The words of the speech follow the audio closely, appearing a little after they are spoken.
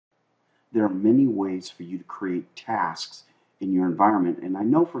there are many ways for you to create tasks in your environment. And I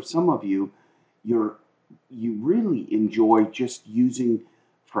know for some of you, you really enjoy just using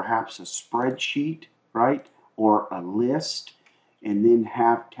perhaps a spreadsheet, right? Or a list, and then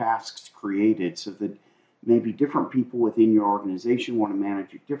have tasks created so that maybe different people within your organization want to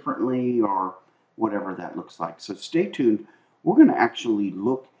manage it differently or whatever that looks like. So stay tuned. We're going to actually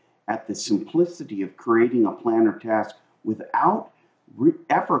look at the simplicity of creating a planner task without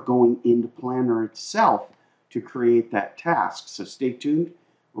ever going into Planner itself to create that task. So stay tuned.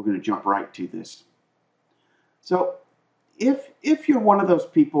 We're going to jump right to this. So if you're one of those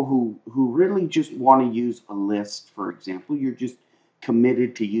people who really just want to use a list, for example, you're just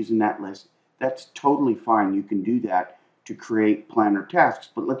committed to using that list, that's totally fine. You can do that to create Planner tasks.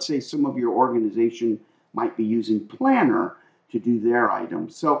 But let's say some of your organization might be using Planner to do their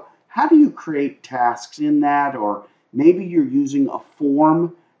items. So how do you create tasks in that? Or maybe you're using a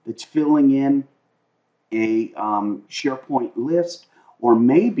form that's filling in a SharePoint list, or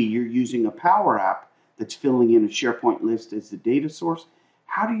maybe you're using a Power App that's filling in a SharePoint list as the data source.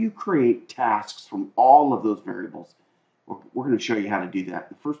 How do you create tasks from all of those variables? We're going to show you how to do that.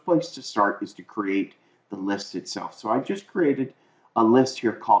 The first place to start is to create the list itself. So I just created a list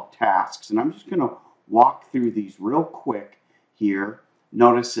here called tasks, and I'm just going to walk through these real quick here.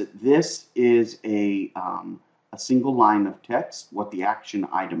 Notice that this is a single line of text, what the action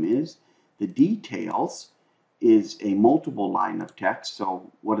item is. The details is a multiple line of text.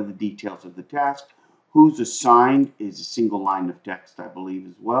 So what are the details of the task? Who's assigned is a single line of text, I believe,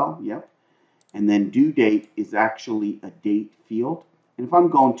 as well. Yep. And then due date is actually a date field. And if I'm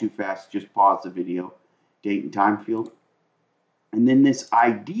going too fast, just pause the video. Date and time field. And then this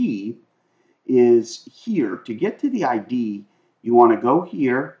ID is here. To get to the ID, you want to go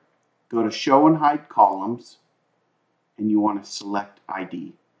here, go to Show and Hide Columns, and you want to select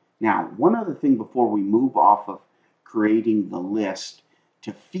ID. Now, one other thing before we move off of creating the list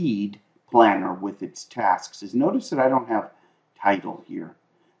to feed Planner with its tasks is notice that I don't have title here.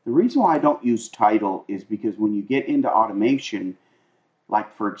 The reason why I don't use title is because when you get into automation,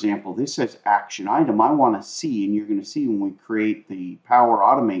 like for example, this says action item, I want to see, and you're going to see when we create the Power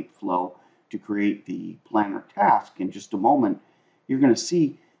Automate flow to create the Planner task in just a moment, you're going to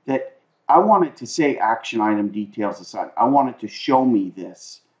see that I want it to say action item details aside. I want it to show me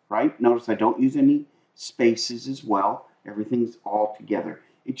this, right? Notice I don't use any spaces as well. Everything's all together.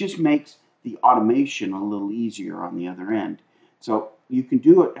 It just makes the automation a little easier on the other end. So you can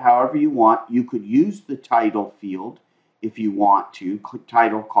do it however you want. You could use the title field if you want to,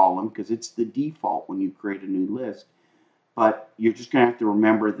 title column, because it's the default when you create a new list. But you're just going to have to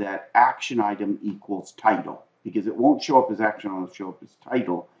remember that action item equals title, because it won't show up as action item, it'll show up as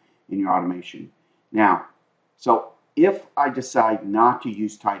title in your automation. Now, so if I decide not to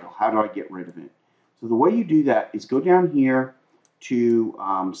use title, how do I get rid of it? So the way you do that is go down here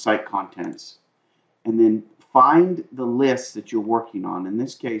to Site Contents, and then find the list that you're working on. In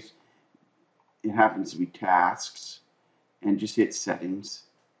this case, it happens to be tasks, and just hit Settings.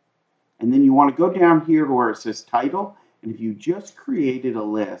 And then you want to go down here to where it says Title, and if you just created a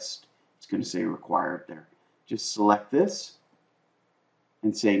list, it's going to say Required there. Just select this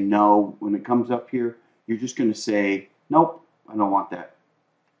and say No. When it comes up here, you're just going to say, Nope, I don't want that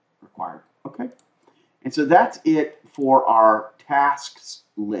required. Okay? And so that's it for our tasks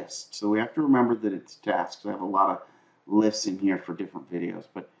list. So we have to remember that it's tasks. I have a lot of lists in here for different videos,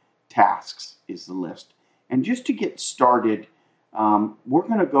 but tasks is the list. And just to get started, we're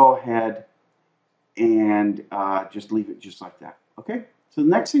going to go ahead and just leave it just like that. Okay? So the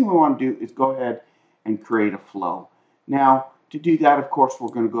next thing we want to do is go ahead and create a flow. Now, to do that, of course, we're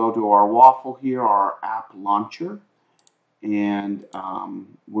going to go to our waffle here, our app launcher, and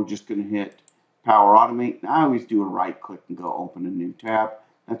we're just going to hit Power Automate. I always do a right click and go open a new tab.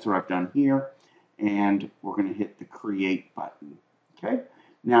 That's what I've done here. And we're going to hit the Create button. Okay?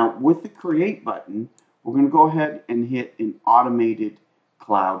 Now, with the Create button, we're going to go ahead and hit an automated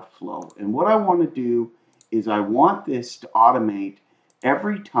cloud flow. And what I want to do is I want this to automate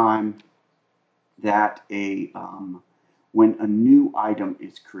every time that when a new item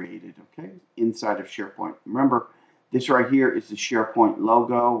is created, okay, inside of SharePoint. Remember, this right here is the SharePoint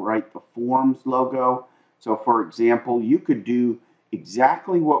logo, right, the Forms logo. So for example, you could do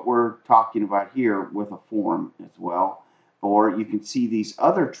exactly what we're talking about here with a form as well, or you can see these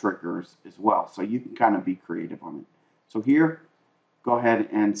other triggers as well. So you can kind of be creative on it. So here, go ahead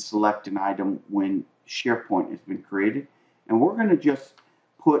and select an item when SharePoint has been created, and we're going to just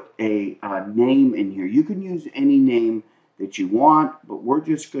put a name in here. You can use any name that you want, but we're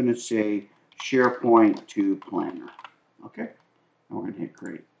just going to say SharePoint to Planner. Okay, and we're going to hit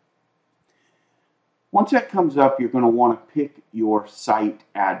Create. Once that comes up, you're going to want to pick your site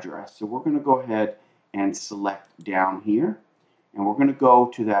address. So we're going to go ahead and select down here. And we're going to go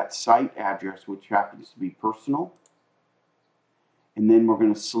to that site address, which happens to be personal. And then we're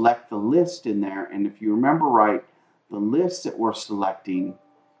going to select the list in there. And if you remember right, the list that we're selecting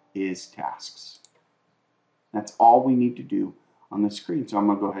is tasks. That's all we need to do on the screen. So I'm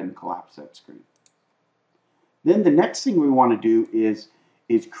going to go ahead and collapse that screen. Then the next thing we want to do is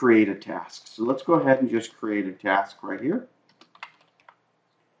create a task. So let's go ahead and just create a task right here.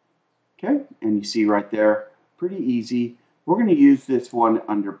 Okay, and you see right there, pretty easy. We're going to use this one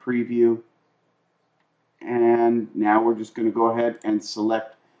under preview. And now we're just going to go ahead and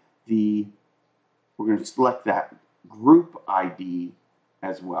select we're going to select that group ID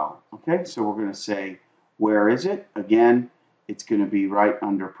as well. Okay, so we're going to say, where is it? Again, it's going to be right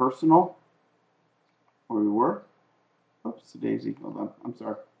under personal, where we were. Oops, daisy, hold on, I'm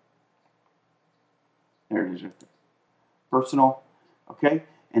sorry. There it is right there. Personal, okay?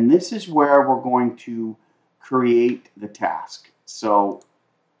 And this is where we're going to create the task. So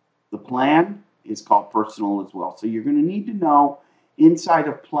the plan is called personal as well. So you're going to need to know inside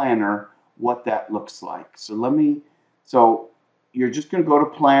of Planner what that looks like. So you're just going to go to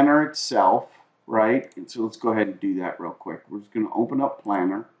Planner itself, right? And so let's go ahead and do that real quick. We're just going to open up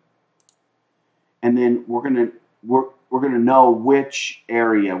Planner. And then we're going to know which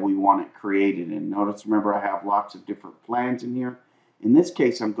area we want it created in. Notice, remember, I have lots of different plans in here. In this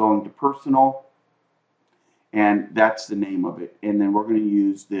case, I'm going to personal, and that's the name of it. And then we're going to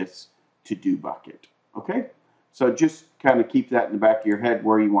use this to-do bucket. Okay? So just kind of keep that in the back of your head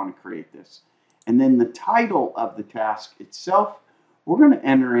where you want to create this. And then the title of the task itself, we're going to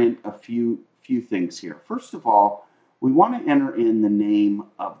enter in a few things here. First of all, we want to enter in the name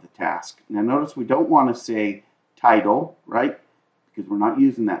of the task. Now notice we don't want to say title, right? Because we're not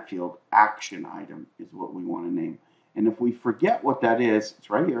using that field. Action item is what we want to name. And if we forget what that is, it's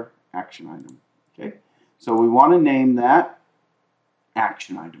right here, action item. Okay? So we want to name that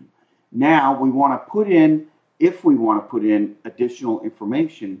action item. Now we want to put in, if we want to put in additional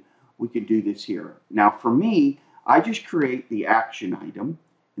information, we can do this here. Now for me, I just create the action item,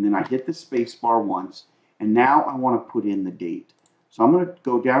 and then I hit the space bar once, and now I want to put in the date. So I'm going to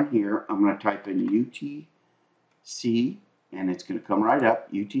go down here, I'm going to type in UTC, and it's going to come right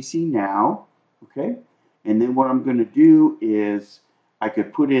up, UTC now, okay? And then what I'm going to do is I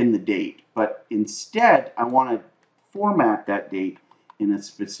could put in the date, but instead I want to format that date in a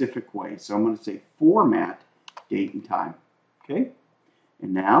specific way. So I'm going to say format date and time, okay?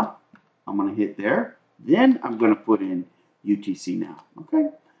 And now I'm going to hit there. Then I'm going to put in UTC now, okay?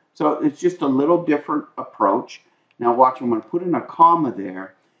 So it's just a little different approach. Now watch, I'm going to put in a comma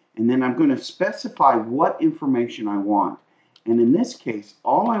there, and then I'm going to specify what information I want. And in this case,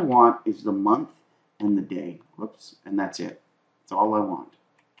 all I want is the month and the day. Whoops, and that's it. That's all I want,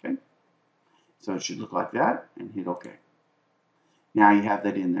 okay? So it should look like that, and hit OK. Now you have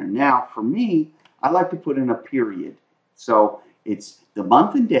that in there. Now for me, I like to put in a period. So it's the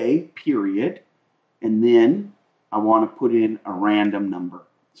month and day, period, and then I want to put in a random number.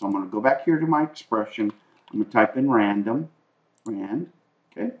 So I'm going to go back here to my expression. I'm going to type in random,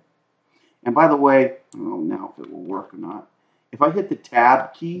 okay? And by the way, I don't know now if it will work or not. If I hit the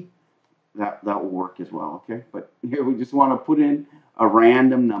tab key, that will work as well, okay? But here we just want to put in a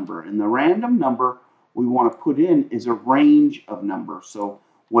random number. And the random number we want to put in is a range of numbers. So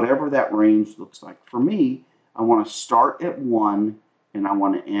whatever that range looks like. For me, I want to start at 1 and I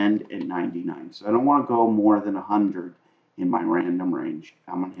want to end at 99. So I don't want to go more than 100 in my random range.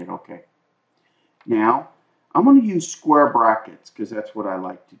 I'm going to hit OK. Now, I'm going to use square brackets because that's what I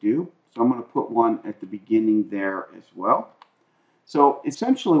like to do. So I'm going to put one at the beginning there as well. So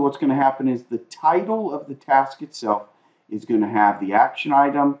essentially what's going to happen is the title of the task itself is going to have the action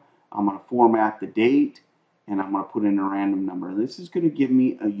item. I'm going to format the date, and I'm going to put in a random number. This is going to give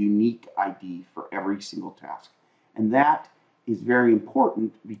me a unique ID for every single task. And that is very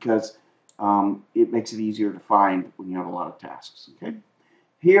important because it makes it easier to find when you have a lot of tasks. Okay?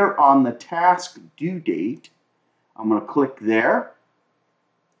 Here on the task due date, I'm going to click there,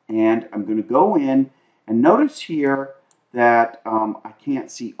 and I'm going to go in, and notice here that I can't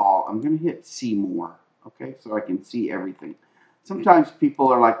see all. I'm going to hit see more, okay, so I can see everything. Sometimes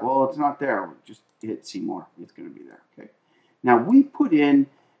people are like, well, it's not there. Just hit see more. It's going to be there, okay. Now, we put in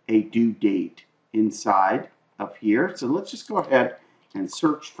a due date inside of here, so let's just go ahead and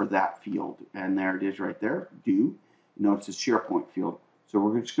search for that field, and there it is right there, due. Notice it's a SharePoint field, so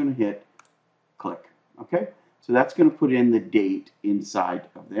we're just going to hit click, okay. So that's going to put in the date inside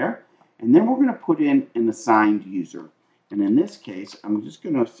of there, and then we're going to put in an assigned user. And in this case, I'm just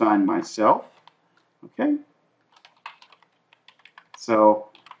going to assign myself, Okay? So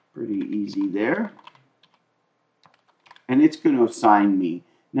pretty easy there. And it's going to assign me.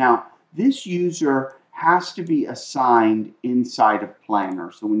 Now, this user has to be assigned inside of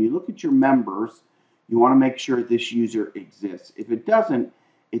Planner. So when you look at your members, you want to make sure this user exists. If it doesn't,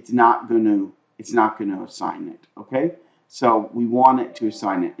 it's not going to assign it. Okay? So we want it to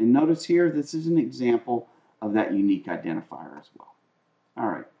assign it. And notice here, this is an example of that unique identifier as well. All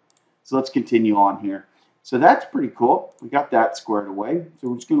right. So let's continue on here. So that's pretty cool. We got that squared away. So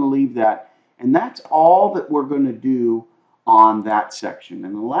we're just going to leave that. And that's all that we're going to do on that section.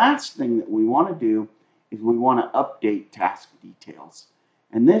 And the last thing that we want to do is we want to update task details.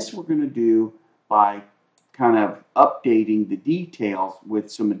 And this we're going to do by kind of updating the details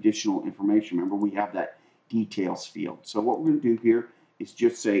with some additional information. Remember, we have that details field. So what we're going to do here is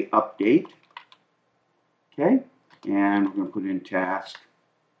just say update. Okay? And we're going to put in task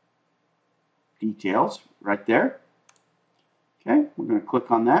details right there. Okay? We're going to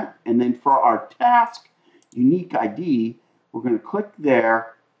click on that. And then for our task unique ID, we're going to click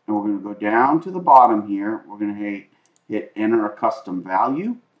there, and we're going to go down to the bottom here. We're going to hit enter a custom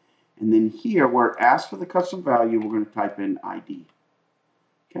value. And then here, where it asks for the custom value, we're going to type in ID.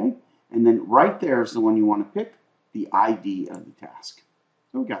 Okay? And then right there is the one you want to pick, the ID of the task.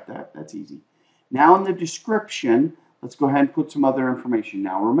 So we got that. That's easy. Now in the description, let's go ahead and put some other information.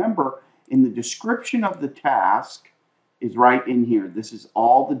 Now remember, in the description of the task is right in here. This is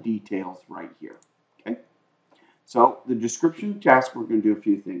all the details right here. Okay? So the description of the task, we're going to do a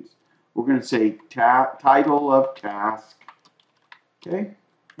few things. We're going to say title of task. Okay?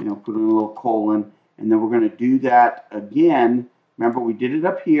 Put in a little colon. And then we're going to do that again. Remember, we did it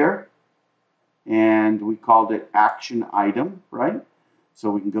up here. And we called it action item, right?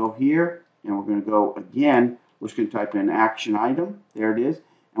 So we can go here. And we're going to go again. We're just going to type in action item. There it is.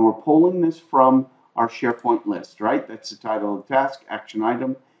 And we're pulling this from our SharePoint list, right? That's the title of the task, action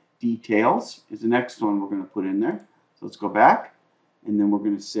item. Details is the next one we're going to put in there. So let's go back. And then we're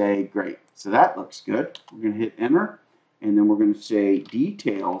going to say, great. So that looks good. We're going to hit enter. And then we're going to say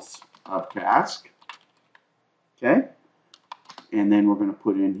details of task. Okay? And then we're going to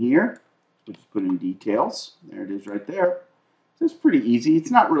put in here. We'll just put in details. There it is right there. So it's pretty easy.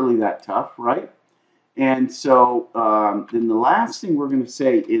 It's not really that tough, right? And so then the last thing we're going to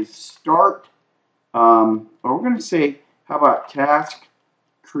say is start, or we're going to say, how about task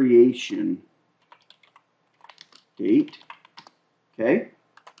creation date? Okay.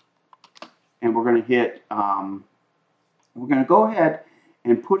 And we're going to hit, we're going to go ahead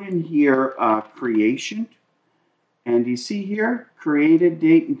and put in here creation. And you see here, created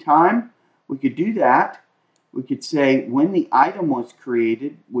date and time. We could do that. We could say when the item was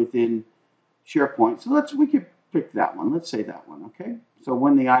created within SharePoint. So we could pick that one. Let's say that one, okay? So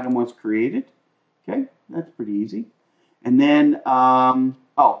when the item was created, okay? That's pretty easy. And then, and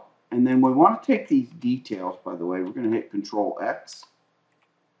then we want to take these details, by the way. We're going to hit Control X.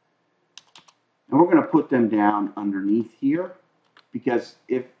 And we're going to put them down underneath here because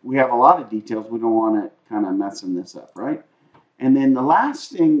if we have a lot of details, we don't want it kind of messing this up, right? And then the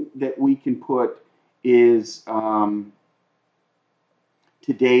last thing that we can put is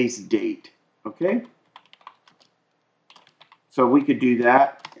today's date, okay? So we could do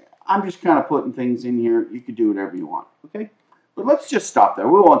that. I'm just kind of putting things in here. You could do whatever you want, okay? But let's just stop there.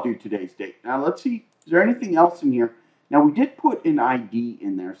 We won't do today's date. Now let's see, is there anything else in here? Now we did put an ID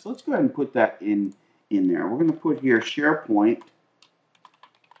in there, so let's go ahead and put that in there. We're going to put here SharePoint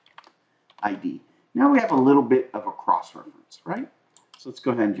ID. Now we have a little bit of a cross-reference, right? So let's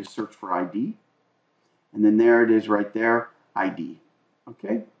go ahead and just search for ID. And then there it is right there, ID.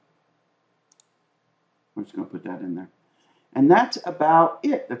 Okay? We're just going to put that in there. And that's about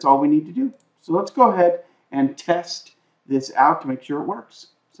it. That's all we need to do. So let's go ahead and test this out to make sure it works.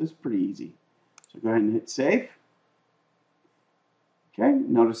 So it's pretty easy. So go ahead and hit save. Okay,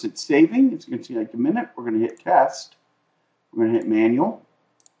 notice it's saving. It's going to take like a minute. We're going to hit test. We're going to hit manual,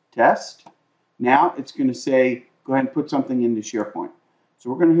 test. Now it's going to say, go ahead and put something into SharePoint. So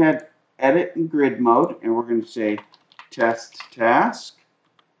we're going to hit edit in grid mode, and we're going to say test task.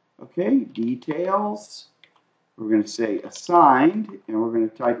 Okay, details. We're going to say assigned, and we're going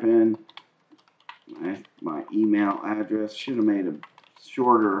to type in my email address. Should have made a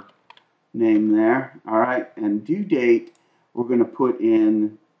shorter name there. All right, and due date, we're going to put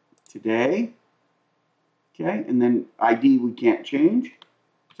in today. Okay, and then ID we can't change.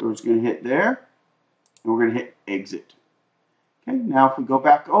 So we're just going to hit there, and we're going to hit exit. Okay, now if we go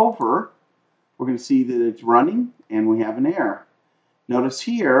back over, we're going to see that it's running, and we have an error. Notice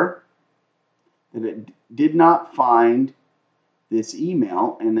here that it did not find this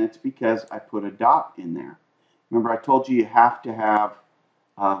email, and that's because I put a dot in there. Remember, I told you have to have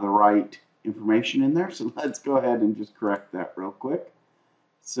the right information in there, so let's go ahead and just correct that real quick.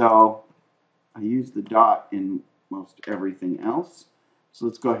 So I use the dot in most everything else. So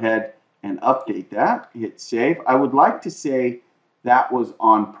let's go ahead and update that. Hit save. I would like to say that was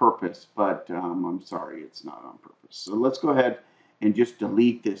on purpose, but I'm sorry, it's not on purpose. So let's go ahead and just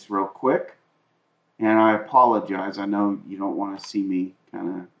delete this real quick. And I apologize. I know you don't want to see me kind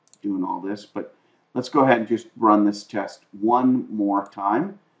of doing all this, but let's go ahead and just run this test one more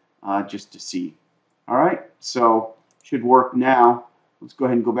time just to see. All right, so should work now. Let's go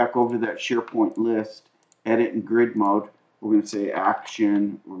ahead and go back over to that SharePoint list, edit in grid mode. We're going to say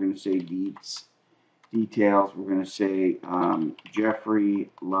action. We're going to say details. We're going to say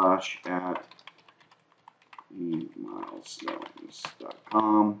Jeffrey Lush at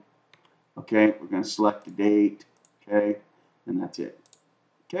milestones.com. Okay, we're going to select the date. Okay, and that's it.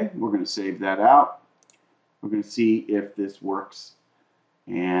 Okay, we're going to save that out. We're going to see if this works,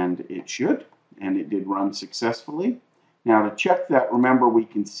 and it should, and it did run successfully. Now to check that, remember we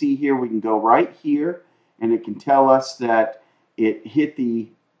can see here, we can go right here, and it can tell us that it hit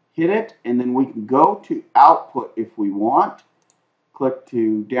it, and then we can go to output if we want. Click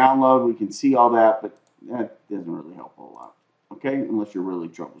to download, we can see all that, but that doesn't really help a lot, okay, unless you're really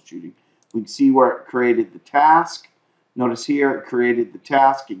troubleshooting. We can see where it created the task. Notice here it created the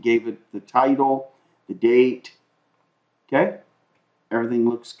task, it gave it the title, the date, okay? Everything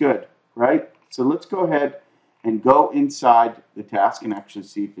looks good, right? So let's go ahead and go inside the task and actually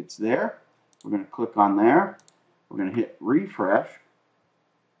see if it's there. We're going to click on there. We're going to hit refresh.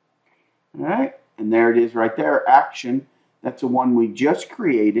 All right, and there it is right there, action. That's the one we just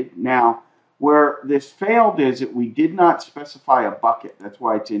created. Now, where this failed is that we did not specify a bucket. That's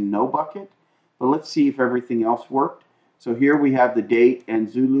why it's in no bucket. But let's see if everything else worked. So here we have the date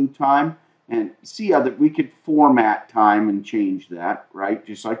and Zulu time. And see how that we could format time and change that, right?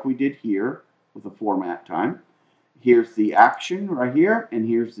 Just like we did here with the format time. Here's the action right here, and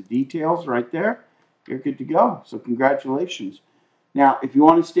here's the details right there. You're good to go. So congratulations. Now, if you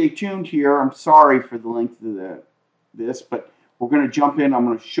want to stay tuned here, I'm sorry for the length of this, but we're going to jump in. I'm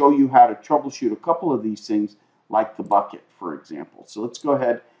going to show you how to troubleshoot a couple of these things, like the bucket, for example. So let's go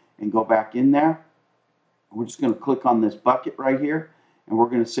ahead and go back in there. We're just going to click on this bucket right here. And we're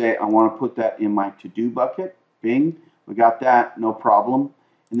going to say, I want to put that in my to-do bucket. Bing. We got that. No problem.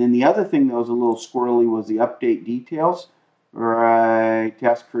 And then the other thing that was a little squirrely was the update details. Right.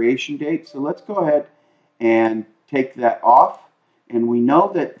 Task creation date. So let's go ahead and take that off. And we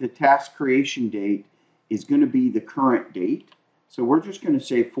know that the task creation date is going to be the current date. So we're just going to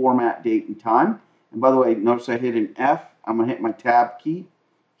say format date and time. And by the way, notice I hit an F. I'm going to hit my tab key.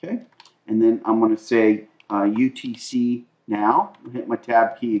 Okay. And then I'm going to say UTC now. I'll hit my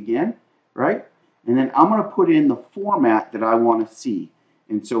tab key again, right? And then I'm going to put in the format that I want to see.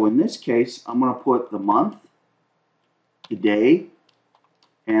 And so in this case, I'm going to put the month, the day,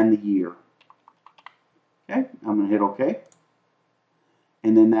 and the year. Okay, I'm going to hit OK.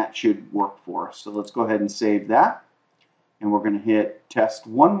 And then that should work for us. So let's go ahead and save that. And we're going to hit test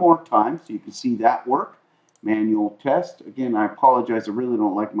one more time so you can see that work. Manual test. Again, I apologize. I really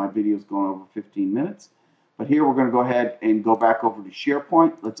don't like my videos going over 15 minutes. But here we're going to go ahead and go back over to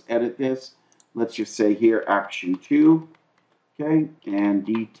SharePoint. Let's edit this. Let's just say here action 2. Okay, and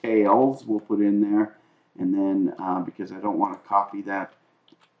details we'll put in there. And then because I don't want to copy that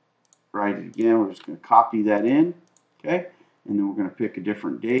right again, we're just going to copy that in. Okay, and then we're going to pick a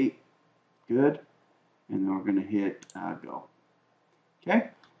different date. Good. And then we're going to hit go. Okay,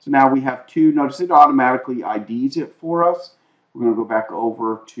 so now we have two. Notice it automatically IDs it for us. We're going to go back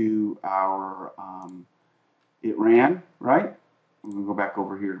over to our it ran, right? We're going to go back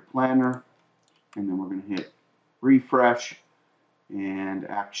over here to planner, and then we're going to hit refresh, and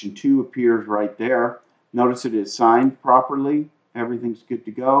action 2 appears right there. Notice it is signed properly. Everything's good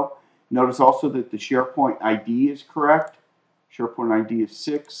to go. Notice also that the SharePoint ID is correct. SharePoint ID is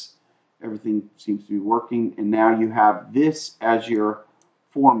 6. Everything seems to be working, and now you have this as your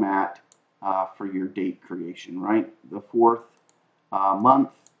format for your date creation, right? The 4th month,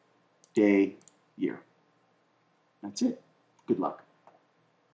 day, year. That's it. Good luck.